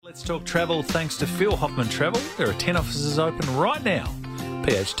Let's talk travel thanks to Phil Hoffman Travel. There are 10 offices open right now.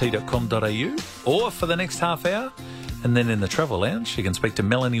 pht.com.au or for the next half hour. And then in the travel lounge, you can speak to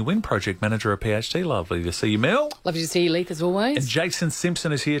Melanie Wynn, Project Manager at PHT. Lovely to see you, Mel. Lovely to see you, Leith, as always. And Jason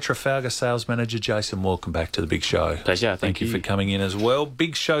Simpson is here, Trafalgar Sales Manager. Jason, welcome back to the big show. Pleasure, Thank you for coming in as well.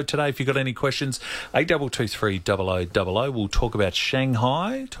 Big show today. If you've got any questions, 8223 0000. We'll talk about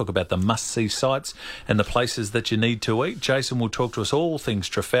Shanghai, talk about the must-see sites and the places that you need to eat. Jason will talk to us all things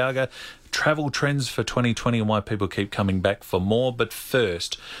Trafalgar, travel trends for 2020 and why people keep coming back for more. But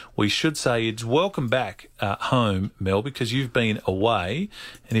first, we should say it's welcome back home, Mel, because you've been away.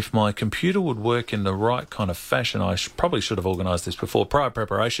 And if my computer would work in the right kind of fashion, I probably should have organised this before. Prior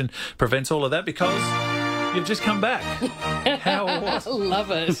preparation prevents all of that because you've just come back. How was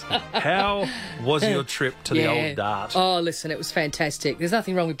Love it. How was your trip to the old Dart? Oh, listen, it was fantastic. There's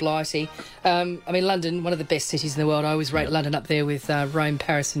nothing wrong with Blighty. I mean, London, one of the best cities in the world. I always rate London up there with Rome,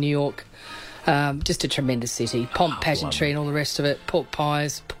 Paris and New York. Just a tremendous city. Pomp, pageantry and all the rest of it. Pork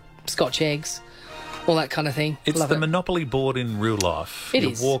pies, Scotch eggs, all that kind of thing. It's Love the it. Monopoly board in real life. It you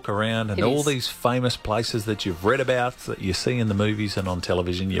is. walk around and It all is. these famous places that you've read about, that you see in the movies and on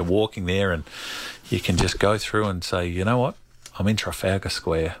television, you're walking there and you can just go through and say, you know what? I'm in Trafalgar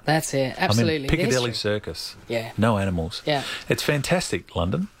Square. That's it. Absolutely. I'm in Piccadilly There's- Circus. Yeah. No animals. Yeah. It's fantastic,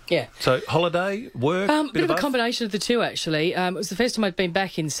 London. Yeah. So holiday, work, Bit of a both? combination of the two, actually. It was the first time I'd been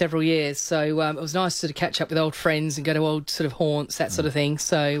back in several years, so it was nice to sort of catch up with old friends and go to old sort of haunts, that sort of thing.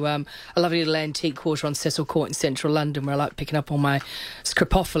 So a lovely little antique quarter on Cecil Court in central London where I like picking up all my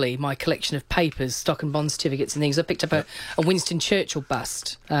scripophily, my collection of papers, stock and bond certificates and things. I picked up a Winston Churchill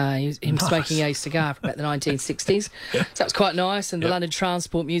bust, him Nice. smoking a cigar from about the 1960s. So that was quite nice, and the London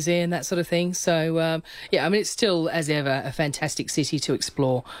Transport Museum, that sort of thing. So, I mean, it's still, as ever, a fantastic city to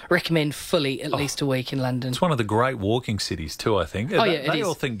explore. Recommend fully at least a week in London. It's one of the great walking cities too, I think. Oh, yeah, it They is.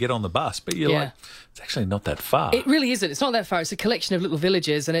 all think get on the bus, but you're Yeah. like, it's actually not that far. It really isn't. It's not that far. It's a collection of little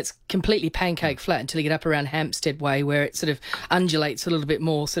villages, and it's completely pancake flat until you get up around Hampstead Way, where it sort of undulates a little bit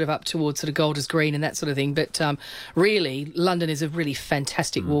more, sort of up towards sort of Golders Green and that sort of thing. But really, London is a really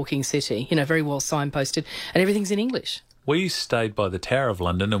fantastic walking city. You know, very well signposted, and everything's in English. We stayed by the Tower of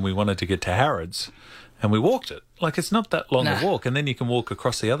London and we wanted to get to Harrods and we walked it. Like, it's not that long a Nah. walk, and then you can walk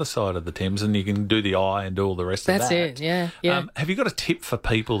across the other side of the Thames and you can do the Eye and do all the rest of That's that. it. Yeah, yeah. Have you got a tip for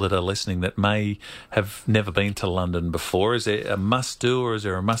people that are listening that may have never been to London before? Is there a must-do or is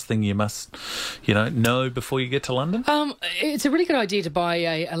there a must thing you must, know before you get to London? It's a really good idea to buy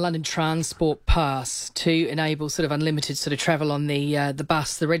a London Transport Pass to enable sort of unlimited sort of travel on the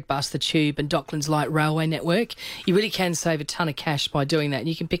bus, the Red Bus, the Tube and Docklands Light Railway network. You really can save a ton of cash by doing that. And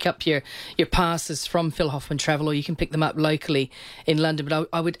you can pick up your passes from Phil Hoffman Travel, or you can pick them up locally in London. But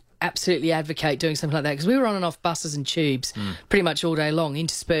I would absolutely advocate doing something like that, because we were on and off buses and tubes pretty much all day long,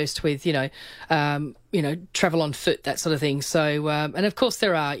 interspersed with, travel on foot, that sort of thing. So, and of course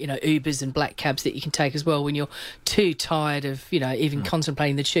there are, Ubers and black cabs that you can take as well when you're too tired of, even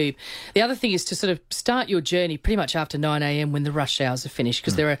contemplating the tube. The other thing is to sort of start your journey pretty much after 9 a.m. when the rush hours are finished,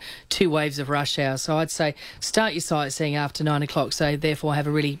 because there are two waves of rush hour. So I'd say start your sightseeing after 9 o'clock, so therefore have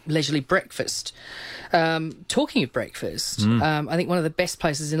a really leisurely breakfast. Talking of breakfast, I think one of the best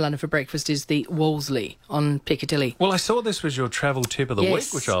places in London for breakfast is the Wolseley on Piccadilly. Well, I saw this was your travel tip of the week,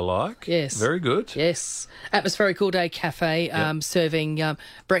 Yes. which I like. Yes. Very good. Yes. Atmospheric all-day cafe, serving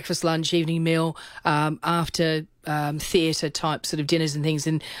breakfast, lunch, evening meal, after theatre type sort of dinners and things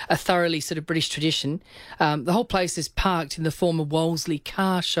in a thoroughly sort of British tradition. The whole place is parked in the former Wolseley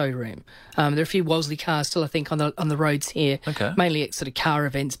car showroom. There are a few Wolseley cars still, I think, on the roads here. Okay. Mainly at sort of car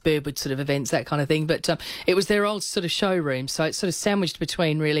events, Burwood sort of events, that kind of thing. But it was their old sort of showroom, so it's sort of sandwiched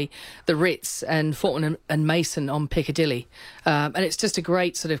between really the Ritz and Fortnum and Mason on Piccadilly. And it's just a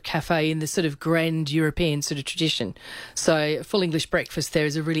great sort of cafe in the sort of grand European sort of tradition. So a full English breakfast there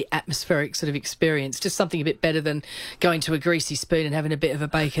is a really atmospheric sort of experience, just something a bit better than going to a greasy spoon and having a bit of a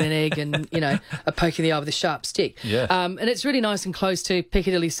bacon and egg and, a poke in the eye with a sharp stick. Yeah. And it's really nice and close to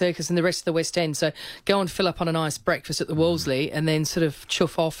Piccadilly Circus and the rest of the West End. So go and fill up on a nice breakfast at the Wolseley and then sort of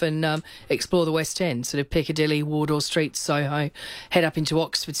chuff off and explore the West End, sort of Piccadilly, Wardour Street, Soho, head up into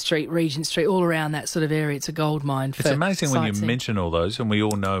Oxford Street, Regent Street, all around that sort of area. It's a gold mine for It's amazing when you sightseeing. mention all those, and we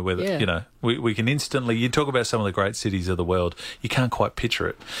all know whether, Yeah. we can instantly, you talk about some of the great cities of the world, you can't quite picture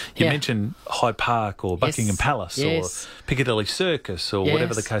it. You Yeah. mentioned Hyde Park or Buckingham Palace Yes. or Piccadilly Circus or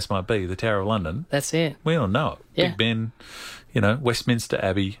whatever the case might be, the Tower of London. That's it. We all know it. Yeah. Big Ben, Westminster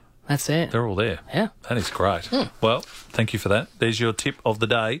Abbey, That's it. they're all there. Yeah. That is great. Well, thank you for that. There's your tip of the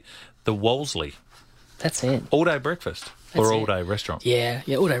day, the Wolseley. That's it. All-day breakfast That's or it. all-day restaurant. Yeah,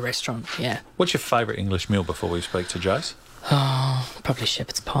 all-day restaurant, yeah. What's your favourite English meal before we speak to Jace? Probably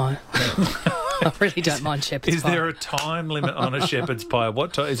shepherd's pie. I really don't mind shepherd's Is pie. there a time limit on a shepherd's pie?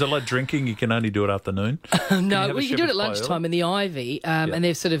 What time? Is it like drinking? You can only do it afternoon? No, well, you can do it at shepherd's pie lunchtime early? in the Ivy, and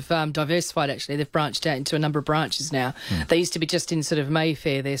they've sort of diversified, actually. They've branched out into a number of branches now. They used to be just in sort of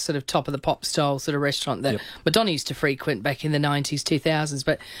Mayfair, their sort of top of the pop style sort of restaurant that Madonna used to frequent back in the 90s, 2000s,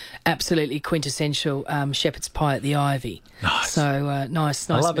 but absolutely quintessential shepherd's pie at the Ivy. Nice. So, nice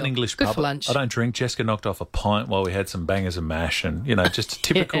I love meal. an English Good pub. for lunch. I don't drink. Jessica knocked off a pint while we had some bangers and mash and, just a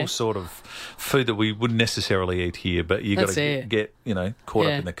typical sort of food that we wouldn't necessarily eat here, but you got That's to it. get, caught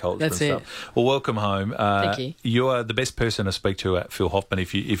up in the culture that's and stuff. Well, welcome home. Thank you. You are the best person to speak to at Phil Hoffman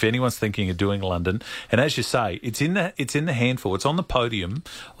if anyone's thinking of doing London. And as you say, it's in the handful. It's on the podium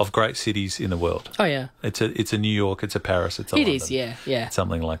of great cities in the world. Oh, yeah. It's a New York, it's a Paris, it's a It London. is, yeah.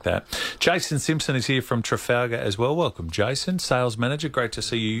 Something like that. Jason Simpson is here from Trafalgar as well. Welcome, Jason, sales manager. Great to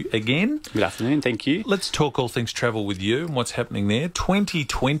see you again. Good afternoon, thank you. Let's talk all things travel with you and what's happening there.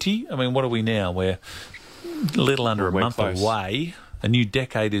 2020, I mean, what are we now? We're a little under a We're month close. away. A new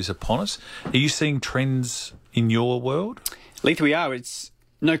decade is upon us. Are you seeing trends in your world? Leith, we are. It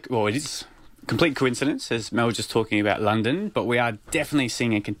is complete coincidence, as Mel was just talking about London, but we are definitely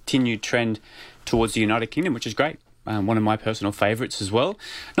seeing a continued trend towards the United Kingdom, which is great. One of my personal favourites as well.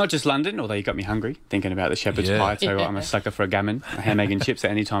 Not just London, although you got me hungry thinking about the shepherd's pie. So I'm a sucker for a gammon, a ham, egg and chips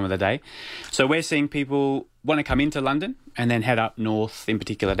at any time of the day. So we're seeing people want to come into London and then head up north, in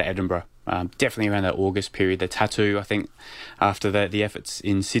particular to Edinburgh. Definitely around that August period. The tattoo, I think, after the efforts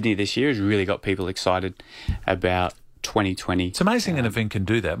in Sydney this year has really got people excited about 2020. It's amazing an event can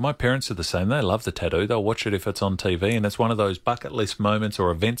do that. My parents are the same. They love the tattoo. They'll watch it if it's on TV, and it's one of those bucket list moments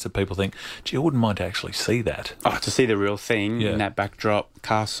or events that people think, gee, I wouldn't mind to actually see that. Oh, to see the real thing Yeah. in that backdrop,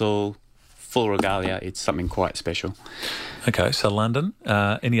 castle, full regalia, it's something quite special. Okay, so London.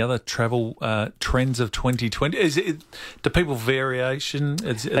 Any other travel trends of 2020? Do people variation?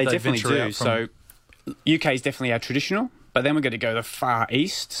 They definitely do. So UK is definitely our traditional, but then we're going to go the far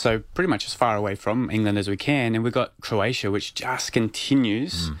east, so pretty much as far away from England as we can, and we've got Croatia, which just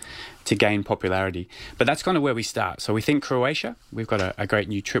continues to gain popularity. But that's kind of where we start. So we think Croatia. We've got a great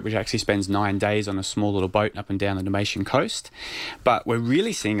new trip which actually spends 9 days on a small little boat up and down the Dalmatian coast. But we're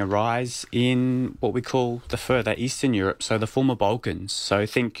really seeing a rise in what we call the further Eastern Europe, so the former Balkans. So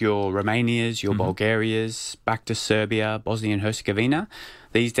think your Romanias, your Bulgarias, back to Serbia, Bosnia and Herzegovina.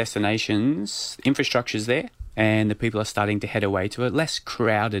 These destinations, infrastructure's there, and the people are starting to head away to a less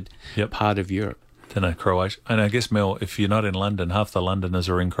crowded part of Europe. Don't know, Croatia. And I guess, Mel, if you're not in London, half the Londoners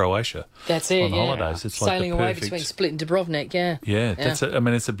are in Croatia. That's it, on holidays. It's sailing like the away perfect... between Split and Dubrovnik, yeah. Yeah,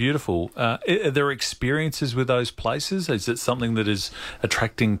 it's a beautiful... are there experiences with those places? Is it something that is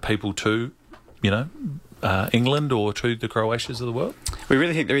attracting people to, England or to the Croatias of the world? We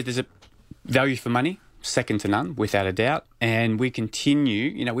really think there's a value for money, second to none, without a doubt. And we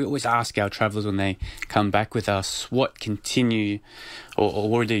continue, we always ask our travellers when they come back with us, what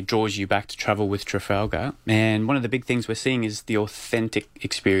or really draws you back to travel with Trafalgar. And one of the big things we're seeing is the authentic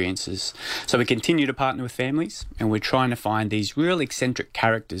experiences. So we continue to partner with families, and we're trying to find these real eccentric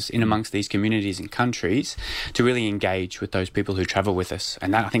characters in amongst these communities and countries to really engage with those people who travel with us.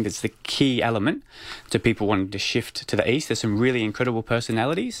 And that, I think, that's the key element to people wanting to shift to the east. There's some really incredible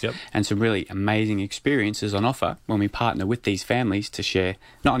personalities and some really amazing experiences on offer when we partner with these families to share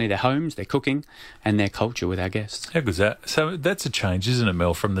not only their homes, their cooking, and their culture with our guests. How good's that? So that's a change, isn't it,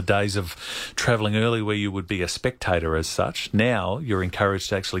 Mel, from the days of travelling early where you would be a spectator as such. Now you're encouraged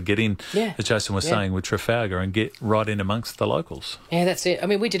to actually get in, as Jason was saying, with Trafalgar and get right in amongst the locals. Yeah, that's it. I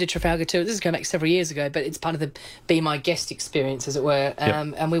mean, we did a Trafalgar tour. This is going back several years ago, but it's part of the Be My Guest experience, as it were.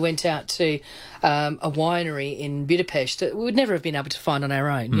 And we went out to a winery in Budapest that we would never have been able to find on our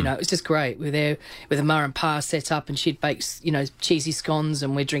own. It was just great. We were there with a ma and pa set up, and she'd baked, cheesy scones,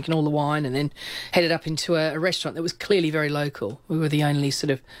 and we're drinking all the wine, and then headed up into a restaurant that was clearly very local. We were the only sort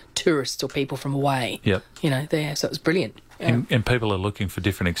of tourists or people from away, there. So it was brilliant. Yeah. And people are looking for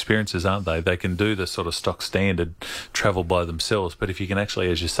different experiences, aren't they? They can do the sort of stock standard travel by themselves, but if you can actually,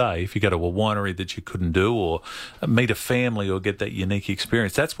 as you say, if you go to a winery that you couldn't do, or meet a family or get that unique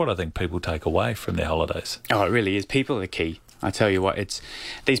experience, that's what I think people take away from their holidays. Oh, it really is. People are the key. I tell you what, it's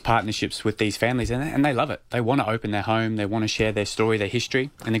these partnerships with these families, and they love it. They want to open their home, they want to share their story, their history.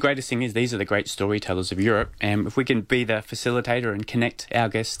 And the greatest thing is these are the great storytellers of Europe. And if we can be the facilitator and connect our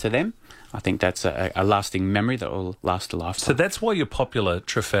guests to them, I think that's a lasting memory that will last a lifetime. So that's why you're popular,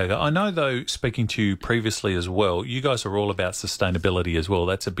 Trafalgar. I know, though, speaking to you previously as well, you guys are all about sustainability as well.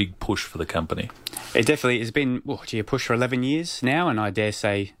 That's a big push for the company. It definitely has been a push for 11 years now, and I dare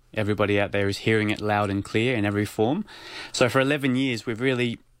say everybody out there is hearing it loud and clear in every form. So for 11 years, we've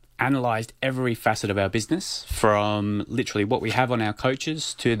really analysed every facet of our business, from literally what we have on our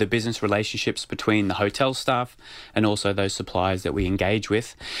coaches to the business relationships between the hotel staff and also those suppliers that we engage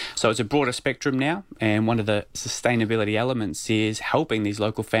with. So it's a broader spectrum now, and one of the sustainability elements is helping these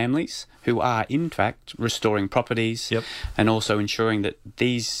local families who are in fact restoring properties, and also ensuring that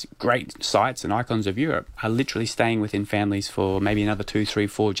these great sites and icons of Europe are literally staying within families for maybe another 2, 3,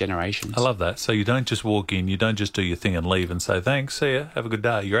 4 generations. I love that. So you don't just walk in, you don't just do your thing and leave and say, thanks, see ya, have a good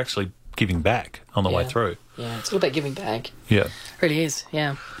day. You're actually giving back on the way through. Yeah, it's all about giving back. Yeah. It really is,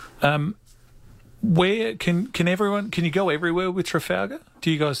 yeah. Where can you go everywhere with Trafalgar? Do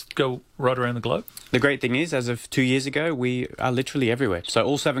you guys go right around the globe? The great thing is, as of 2 years ago, we are literally everywhere. So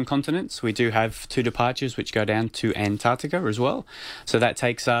all 7 continents. We do have 2 departures which go down to Antarctica as well. So that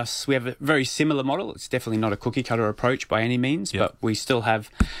takes us, we have a very similar model. It's definitely not a cookie cutter approach by any means, but we still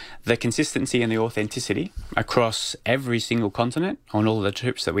have the consistency and the authenticity across every single continent on all the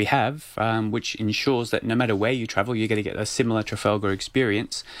trips that we have, which ensures that no matter where you travel, you're going to get a similar Trafalgar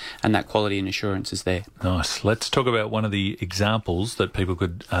experience, and that quality and assurance is there. Nice. Let's talk about one of the examples that people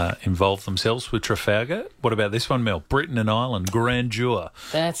could involve themselves with Trafalgar. What about this one, Mel? Britain and Ireland, grandeur.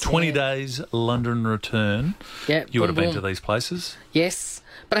 That's 20 days London return. Yeah, you would have been to these places? Yes,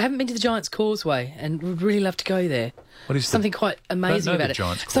 but I haven't been to the Giant's Causeway and would really love to go there. What is something quite amazing about it?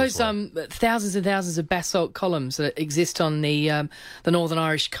 Giant's Those Causeway. thousands and thousands of basalt columns that exist on the Northern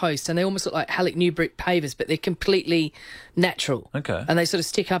Irish coast, and they almost look like Halleck new brick pavers, but they're completely natural. Okay. And they sort of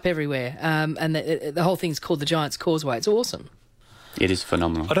stick up everywhere. And the whole thing's called the Giant's Causeway. It's awesome. It is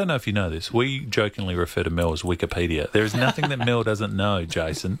phenomenal. I don't know if you know this. We jokingly refer to Mel as Wikipedia. There is nothing that Mel doesn't know,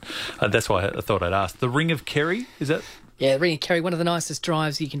 Jason. That's why I thought I'd ask. The Ring of Kerry, is that? Yeah, the Ring of Kerry, one of the nicest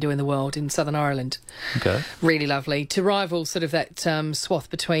drives you can do in the world in Southern Ireland. Okay. Really lovely. To rival sort of that swath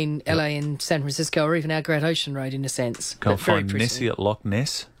between LA and San Francisco, or even our Great Ocean Road in a sense. Go and find Nessie at Loch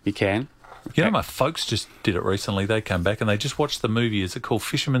Ness. You can. You know, my folks just did it recently. They came back and they just watched the movie. Is it called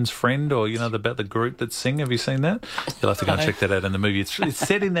Fisherman's Friend, or, you know, about the group that sing? Have you seen that? You'll have to go and check that out in the movie. It's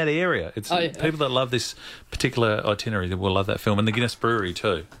set in that area. It's people that love this particular itinerary will love that film. And the Guinness Brewery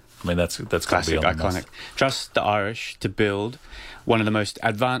too. I mean, that's classic, got to be on iconic. Trust the Irish to build one of the most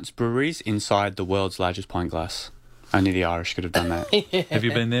advanced breweries inside the world's largest pint glass. Only the Irish could have done that. Have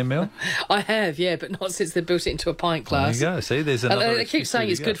you been there, Mel? I have, yeah, but not since they built it into a pint glass. There you go. See, there's another. They keep saying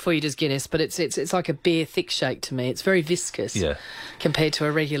it's good for you, does Guinness, but it's like a beer thick shake to me. It's very viscous. Yeah. Compared to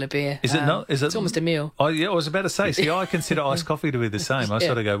a regular beer. Is it not? Is it? It's almost a meal. Oh, yeah, I was about to say. See, I consider iced coffee to be the same. I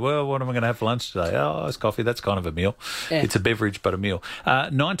sort of go, well, what am I going to have for lunch today? Oh, iced coffee. That's kind of a meal. Yeah. It's a beverage, but a meal.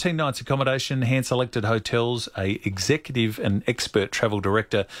 19 nights accommodation, hand-selected hotels, a executive and expert travel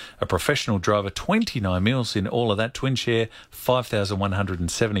director, a professional driver, 29 meals in all of that. Twin share,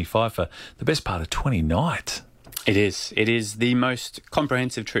 5,175 for the best part of 20 nights. It is. It is the most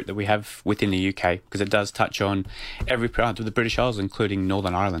comprehensive trip that we have within the UK, because it does touch on every part of the British Isles, including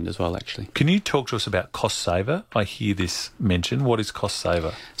Northern Ireland as well, actually. Can you talk to us about Cost Saver? I hear this mentioned. What is Cost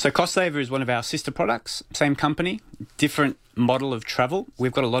Saver? So Cost Saver is one of our sister products, same company, different model of travel.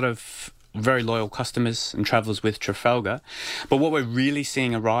 We've got a lot of very loyal customers and travellers with Trafalgar. But what we're really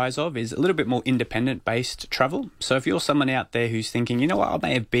seeing a rise of is a little bit more independent-based travel. So if you're someone out there who's thinking, you know what, I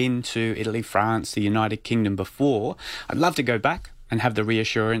may have been to Italy, France, the United Kingdom before, I'd love to go back and have the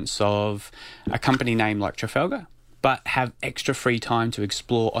reassurance of a company name like Trafalgar, but have extra free time to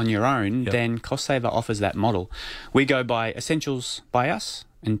explore on your own, then Cost Saver offers that model. We go by essentials by us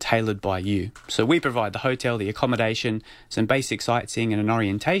and tailored by you. So we provide the hotel, the accommodation, some basic sightseeing and an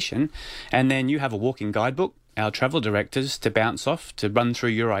orientation, and then you have a walking guidebook, our travel directors to bounce off to run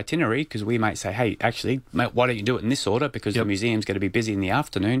through your itinerary, because we might say, hey, actually, mate, why don't you do it in this order, because the museum's going to be busy in the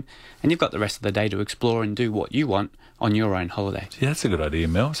afternoon, and you've got the rest of the day to explore and do what you want on your own holiday. Yeah, that's a good idea,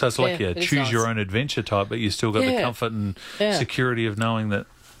 Mel. So it's like Yeah, a it is choose nice. your own adventure type, but you still got the comfort and security of knowing that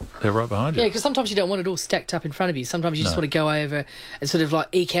they're right behind you. Yeah, because sometimes you don't want it all stacked up in front of you. Sometimes you just want to go over and sort of like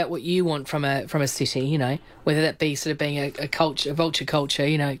eke out what you want from a city, you know, whether that be sort of being a vulture culture,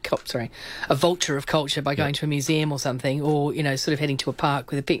 you know, a vulture of culture by going to a museum or something, or, you know, sort of heading to a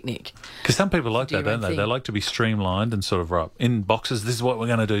park with a picnic. Because some people like that, your own don't they? thing. They like to be streamlined and sort of right in boxes. This is what we're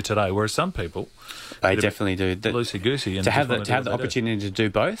going to do today. Whereas some people, They definitely do. loosey goosey, and To have just the wanna do what they do. opportunity to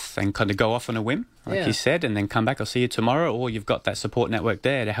do both and kind of go off on a whim, like you said, and then come back, I'll see you tomorrow, or you've got that support network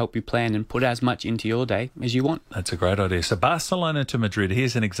there to help you plan and put as much into your day as you want. That's a great idea. So Barcelona to Madrid.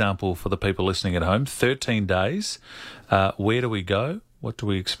 Here's an example for the people listening at home. 13 days. Where do we go? What do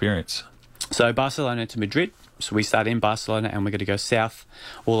we experience? So Barcelona to Madrid. So we start in Barcelona and we're going to go south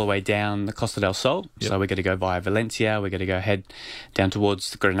all the way down the Costa del Sol. So we're going to go via Valencia. We're going to go head down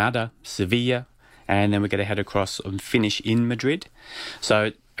towards Granada, Sevilla, and then we're going to head across and finish in Madrid.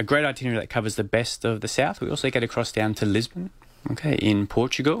 So a great itinerary that covers the best of the south. We also get across down to Lisbon, okay, in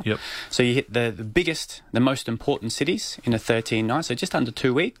Portugal. Yep. So you hit the biggest, the most important cities in a 13 nights, so just under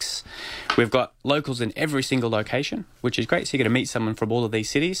 2 weeks. We've got locals in every single location, which is great. So you get to meet someone from all of these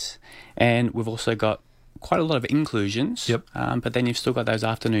cities. And we've also got quite a lot of inclusions, Yep. But then you've still got those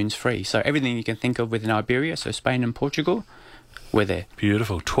afternoons free. So everything you can think of within Iberia, so Spain and Portugal, we're there.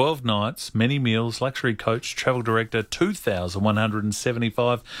 Beautiful. 12 nights, many meals, luxury coach, travel director,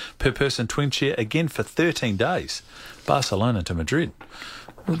 2,175 per person, twin share, again for 13 days. Barcelona to Madrid.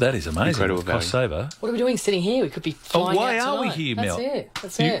 Well, that is amazing. Incredible Cost saver. What are we doing sitting here? We could be flying why out are we tonight. here, That's Mel? it.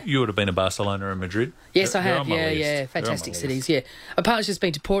 That's it. You would have been to Barcelona and Madrid? Yes, I They're have. on my Yeah, list. yeah. They're on my Fantastic list. cities, yeah. A partner's just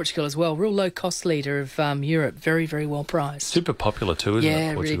been to Portugal as well. Real low-cost leader of Europe. Very, very well priced. Super popular too, isn't it?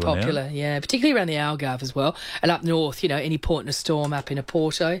 Yeah, really Portugal now? popular, yeah. Particularly around the Algarve as well. And up north, any port in a storm up in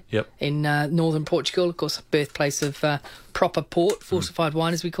Oporto. Yep. In northern Portugal, of course, birthplace of proper port, fortified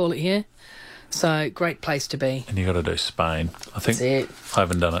wine as we call it here. So, great place to be. And you got to do Spain. I think That's it. I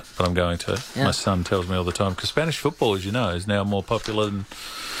haven't done it, but I'm going to. Yeah. My son tells me all the time because Spanish football, as you know, is now more popular than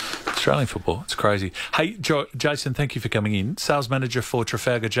Australian football. It's crazy. Hey, Jason, thank you for coming in. Sales manager for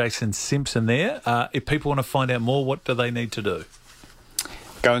Trafalgar, Jason Simpson there. If people want to find out more, what do they need to do?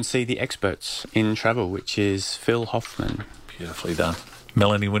 Go and see the experts in travel, which is Phil Hoffman. Beautifully done.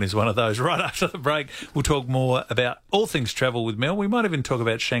 Melanie Wynn is one of those. Right after the break, we'll talk more about all things travel with Mel. We might even talk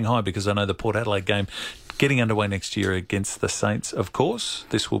about Shanghai because I know the Port Adelaide game getting underway next year against the Saints, of course.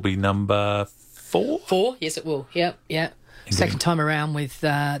 This will be number 4? 4? Yes, it will. Yep, yep. Second time around with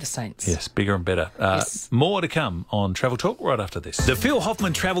the Saints. Yes, bigger and better. Yes. More to come on Travel Talk right after this. The Phil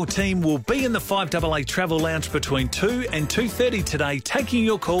Hoffman travel team will be in the 5AA Travel Lounge between 2 and 2:30 today, taking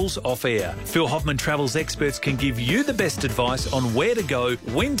your calls off air. Phil Hoffman Travel's experts can give you the best advice on where to go,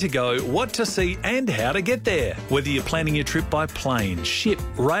 when to go, what to see and how to get there. Whether you're planning your trip by plane, ship,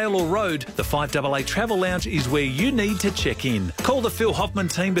 rail or road, the 5AA Travel Lounge is where you need to check in. Call the Phil Hoffman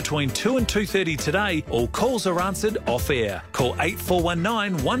team between 2 and 2:30 today. All calls are answered off air. Call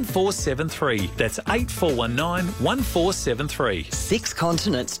 8419 1473. That's 8419 1473. 6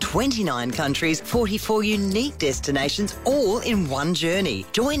 continents, 29 countries, 44 unique destinations, all in one journey.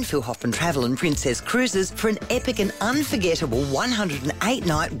 Join Phil Hoffman Travel and Princess Cruises for an epic and unforgettable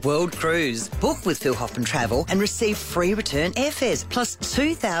 108-night world cruise. Book with Phil Hoffman Travel and receive free return airfares plus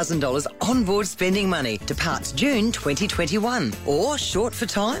 $2,000 onboard spending money. Departs June 2021. Or, short for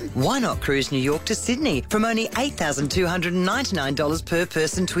time, why not cruise New York to Sydney from only $8,299 per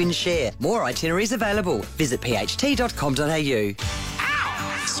person twin share. More itineraries available. Visit pht.com.au.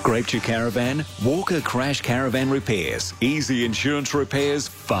 Scraped your caravan? Walker Crash Caravan Repairs. Easy insurance repairs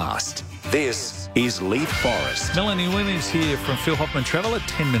fast. This is Leaf Forest. Melanie Wynn is here from Phil Hoffman Travel at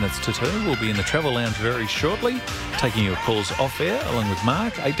 10 minutes to 2. We'll be in the Travel Lounge very shortly, taking your calls off air along with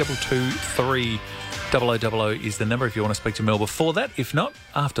Mark. 8223 0000 is the number if you want to speak to Mel before that. If not,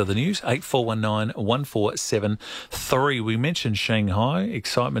 after the news, 8419 1473. We mentioned Shanghai,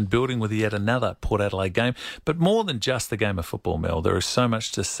 excitement building with yet another Port Adelaide game. But more than just the game of football, Mel, there is so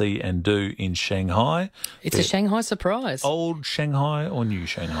much to see and do in Shanghai. It's a Shanghai surprise. Old Shanghai or new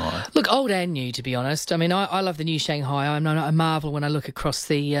Shanghai? Look, old and new, to be honest. I mean, I love the new Shanghai. I marvel when I look across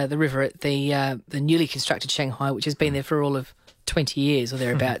the river at the newly constructed Shanghai, which has been there for all of 20 years or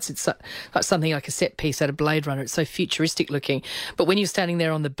thereabouts. It's like something like a set piece out of Blade Runner. It's so futuristic looking. But when you're standing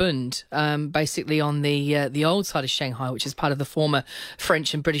there on the Bund, basically on the old side of Shanghai, which is part of the former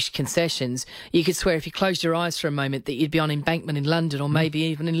French and British concessions, you could swear if you closed your eyes for a moment that you'd be on Embankment in London or maybe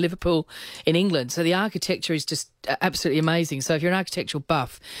even in Liverpool in England. So the architecture is just absolutely amazing. So if you're an architectural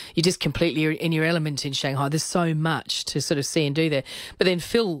buff, you're just completely in your element in Shanghai. There's so much to sort of see and do there. But then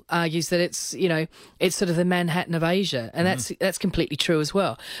Phil argues that it's sort of the Manhattan of Asia, and that's completely true as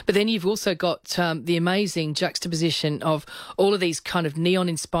well. But then you've also got the amazing juxtaposition of all of these kind of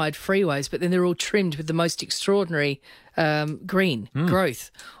neon-inspired freeways, but then they're all trimmed with the most extraordinary green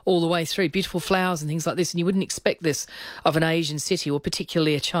growth all the way through, beautiful flowers and things like this. And you wouldn't expect this of an Asian city or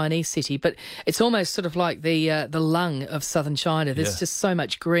particularly a Chinese city, but it's almost sort of like the lung of southern China. There's just so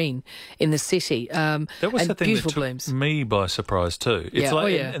much green in the city. That was and the thing beautiful that took blooms. me by surprise too. It's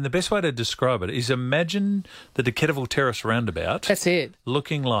and the best way to describe it is imagine the Decathlon Terrace roundabout. That's it.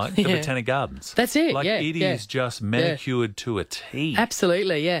 Looking like the Botanic Gardens. That's it. Like it is just manicured to a T.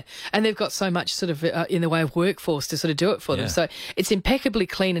 Absolutely, yeah. And they've got so much sort of in the way of workforce to sort of do it for them. So it's impeccably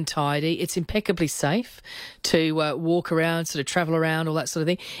clean and tidy. It's impeccably safe to walk around, sort of travel around, all that sort of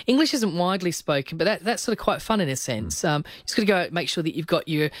thing. English isn't widely spoken, but that's sort of quite fun in a sense. You've just got to go make sure that you've got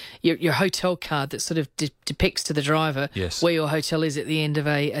your hotel card that sort of depicts to the driver where your hotel is at the end of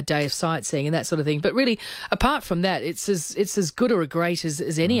a day of sightseeing and that sort of thing. But really, apart from that, it's as good or great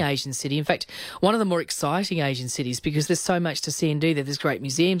as any Asian city. In fact, one of the more exciting Asian cities because there's so much to see and do there. There's great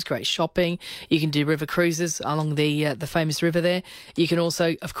museums, great shopping. You can do river cruises along the famous river there. You can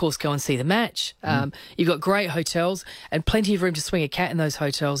also, of course, go and see the match. You've got great hotels and plenty of room to swing a cat in those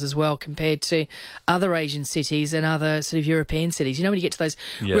hotels as well compared to other Asian cities and other sort of European cities. You know, when you get to those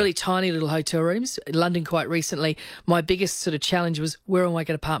really tiny little hotel rooms, in London quite recently, my biggest sort of challenge was where am I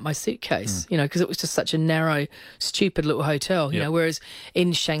going to park my suitcase? You know, because it was just such a narrow, stupid little hotel, you know, whereas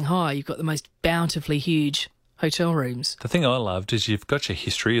in Shanghai, you've got the most bountifully huge hotel rooms. The thing I loved is you've got your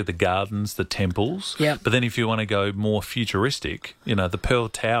history of the gardens, the temples. Yeah. But then if you want to go more futuristic, you know, the Pearl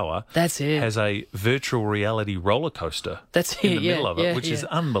Tower has a virtual reality roller coaster in the middle of it, which is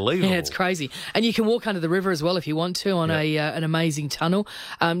unbelievable. Yeah, it's crazy. And you can walk under the river as well if you want to on an amazing tunnel.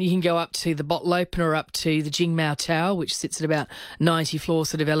 You can go up to the bottle opener, up to the Jingmao Tower, which sits at about 90 floor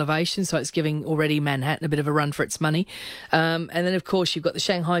sort of elevation, so it's giving already Manhattan a bit of a run for its money. And then, of course, you've got the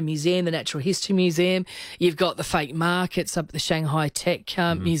Shanghai Museum, the Natural History Museum. You've got the fake markets up at the Shanghai Tech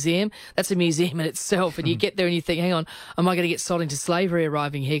Museum. That's a museum in itself. And you get there and you think, hang on, am I going to get sold into slavery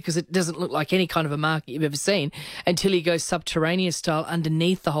arriving here? Because it doesn't look like any kind of a market you've ever seen until you go subterranean style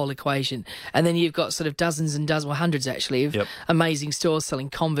underneath the whole equation. And then you've got sort of dozens and dozens, well, hundreds actually, of amazing stores selling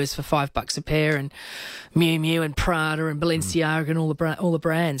Converse for $5 a pair and Miu Miu and Prada and Balenciaga and all the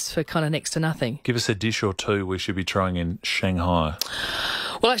brands for kind of next to nothing. Give us a dish or two we should be trying in Shanghai.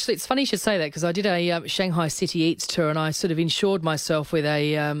 Well, actually, it's funny you should say that because I did a Shanghai City Eats tour and I sort of insured myself with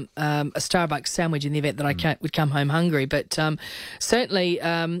a Starbucks sandwich in the event that I would come home hungry. But certainly,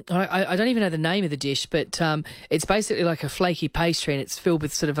 I don't even know the name of the dish, but it's basically like a flaky pastry and it's filled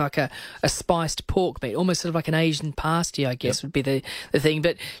with sort of like a spiced pork meat, almost sort of like an Asian pasty, I guess would be the thing.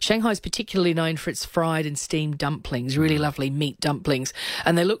 But Shanghai is particularly known for its fried and steamed dumplings, really lovely meat dumplings.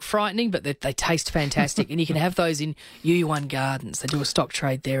 And they look frightening, but they taste fantastic. And you can have those in Yuyuan Gardens. They do a stock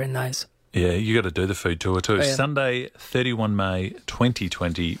trade there in those. Yeah, you got to do the food tour too. Sunday, 31 May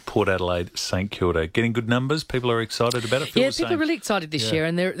 2020, Port Adelaide, St Kilda. Getting good numbers. People are excited about it. People are really excited this year,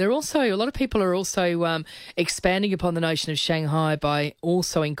 and they're also a lot of people are also expanding upon the notion of Shanghai by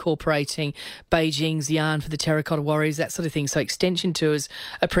also incorporating Beijing's yarn for the terracotta warriors, that sort of thing. So extension tours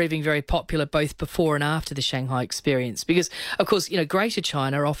are proving very popular both before and after the Shanghai experience, because of course, you know, Greater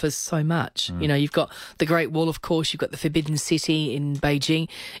China offers so much. You know, you've got the Great Wall, of course, you've got the Forbidden City in Beijing,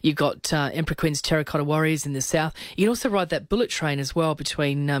 you've got Emperor Quin's Terracotta Warriors in the south. You can also ride that bullet train as well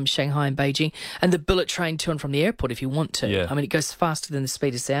between Shanghai and Beijing, and the bullet train to and from the airport if you want to. Yeah. I mean, it goes faster than the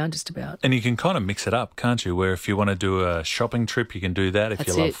speed of sound, just about. And you can kind of mix it up, can't you? Where if you want to do a shopping trip, you can do that. If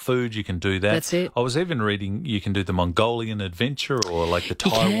you love food, you can do that. That's it. I was even reading you can do the Mongolian adventure or like the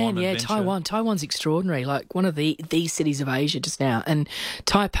Taiwan adventure. Taiwan's extraordinary, like one of the cities of Asia just now. And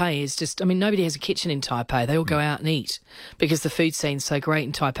Taipei is just, I mean, nobody has a kitchen in Taipei. They all go out and eat because the food scene's so great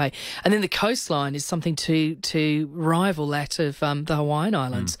in Taipei. And then the coastline is something to rival that of the Hawaiian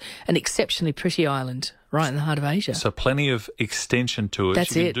Islands, an exceptionally pretty island right in the heart of Asia. So plenty of extension tours.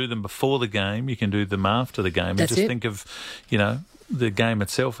 You can do them before the game, you can do them after the game. And just think of, you know, the game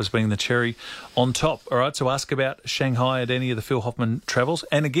itself as being the cherry on top. All right, so ask about Shanghai at any of the Phil Hoffman travels.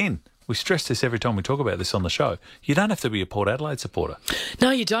 And again, we stress this every time we talk about this on the show. You don't have to be a Port Adelaide supporter.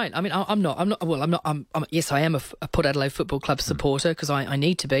 No, you don't. I mean, I'm not. Yes, I am a Port Adelaide Football Club supporter because I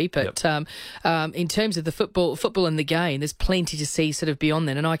need to be. But in terms of the football and the game, there's plenty to see sort of beyond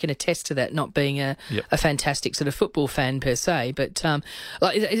that, and I can attest to that. Not being a fantastic sort of football fan per se, but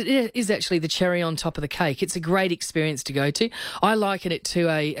it is actually the cherry on top of the cake. It's a great experience to go to. I liken it to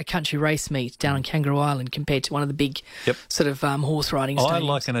a country race meet down on Kangaroo Island compared to one of the big sort of horse riding stadiums. I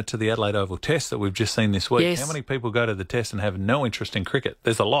liken it to the Adelaide Oval Test that we've just seen this week. Yes. How many people go to the test and have no interest in cricket?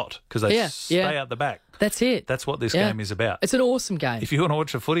 There's a lot because they stay out the back. That's it. That's what this game is about. It's an awesome game. If you want to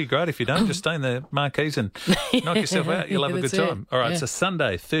watch the footy, great. If you don't, just stay in the marquees and knock yourself out. You'll have a good time. All right, so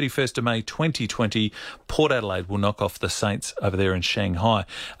Sunday, 31st of May 2020, Port Adelaide will knock off the Saints over there in Shanghai.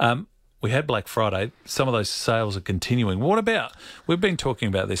 We had Black Friday. Some of those sales are continuing. What about, we've been talking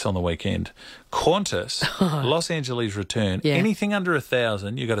about this on the weekend, Qantas, Los Angeles return, anything under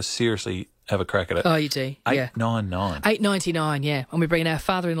 1,000, you've got to seriously have a crack at it. Oh, you do? $899. $899, yeah. And we're bringing our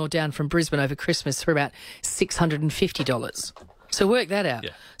father-in-law down from Brisbane over Christmas for about $650. So work that out. Yeah.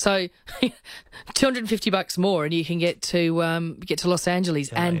 So $250 more, and you can get to Los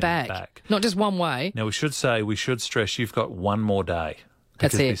Angeles and back. Not just one way. Now, we should stress you've got one more day.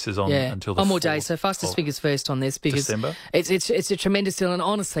 That's because it. This is on until the one more 4th day. So fastest of fingers first on this because December. It's a tremendous deal. And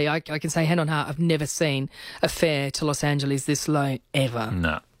honestly, I can say hand on heart, I've never seen a fare to Los Angeles this low ever.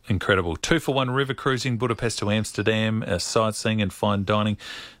 No. Incredible. 2-for-1 river cruising, Budapest to Amsterdam, sightseeing and fine dining,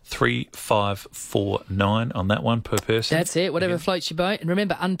 3,549 on that one per person. That's it. Whatever floats your boat. And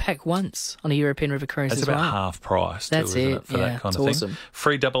remember, unpack once on a European river cruise That's as about well. half price. That's isn't it. for that kind of awesome. thing.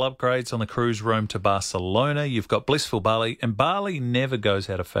 Free double upgrades on the cruise Rome to Barcelona. You've got Blissful Bali, and Bali never goes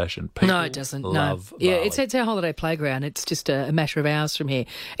out of fashion. People No, it doesn't. love Yeah, Bali. it's our holiday playground. It's just a matter of hours from here.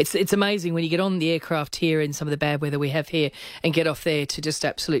 It's amazing when you get on the aircraft here in some of the bad weather we have here and get off there to just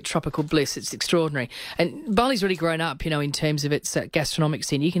absolute tropical bliss. It's extraordinary. And Bali's really grown up, in terms of its gastronomic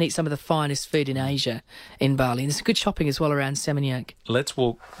scene. You can eat some of the finest food in Asia in Bali. And there's good shopping as well around Seminyak. Let's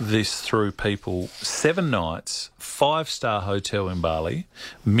walk this through, people. 7 nights, 5-star hotel in Bali,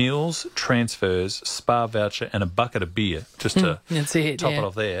 meals, transfers, spa voucher, and a bucket of beer, just to That's it, top yeah. it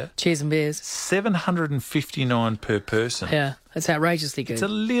off there. Cheers and beers. $759 per person. Yeah, that's outrageously good. It's a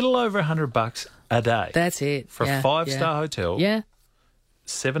little over $100 a day. That's it. For a 5-star hotel. Yeah.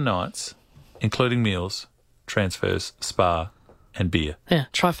 7 nights, including meals, transfers, spa, and beer. Yeah.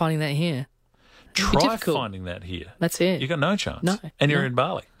 Try finding that here. It'd be Try difficult. finding that here. That's it. You got no chance. No, And you're no. in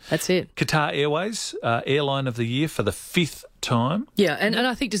Bali. That's it. Qatar Airways, Airline of the Year for the 5th time. Yeah, and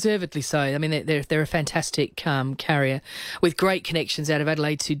I think deservedly so. I mean, they're a fantastic carrier with great connections out of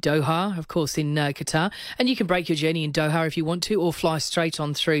Adelaide to Doha, of course, in Qatar. And you can break your journey in Doha if you want to, or fly straight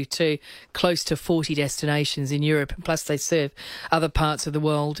on through to close to 40 destinations in Europe. Plus, they serve other parts of the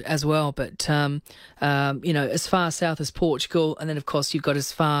world as well. But, as far south as Portugal, and then, of course, you've got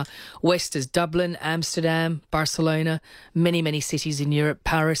as far west as Dublin, Amsterdam, Barcelona, many, many cities in Europe,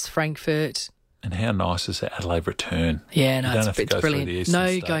 Paris, Frankfurt. And how nice is that Adelaide return? Yeah, no, You don't have to it's go brilliant. through the eastern No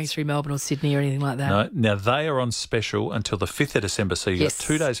states. going through Melbourne or Sydney or anything like that. No, now they are on special until the 5th of December, so you've Yes. got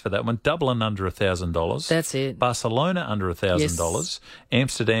 2 days for that one. Dublin under $1,000. That's it. Barcelona under $1,000.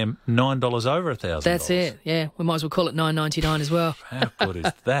 Amsterdam $9 over $1,000. That's it. Yeah, we might as well call it $9.99 as well. How good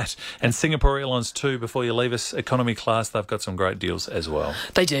is that? And Singapore Airlines too, before you leave us, economy class, they've got some great deals as well.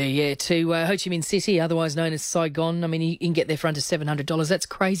 They do, yeah. To Ho Chi Minh City, otherwise known as Saigon. I mean, you can get there for under $700. That's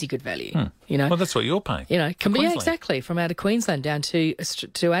crazy good value. Well, that's what you're paying. Yeah, Queensland. exactly. From out of Queensland down to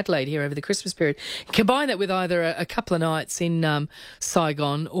Adelaide here over the Christmas period. Combine that with either a couple of nights in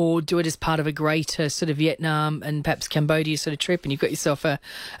Saigon or do it as part of a greater sort of Vietnam and perhaps Cambodia sort of trip, and you've got yourself a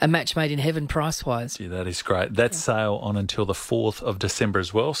match made in heaven price-wise. Gee, that is great. That sale on until the 4th of December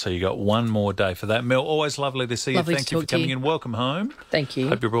as well, so you got one more day for that. Mel, always lovely to see Lovely you. Thank to you for talk to coming you. in. Welcome home. Thank you.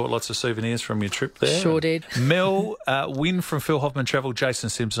 Hope you brought lots of souvenirs from your trip there. Sure did. Mel, Win from Phil Hoffman Travel, Jason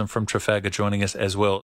Simpson from Trafalgar joining us as well.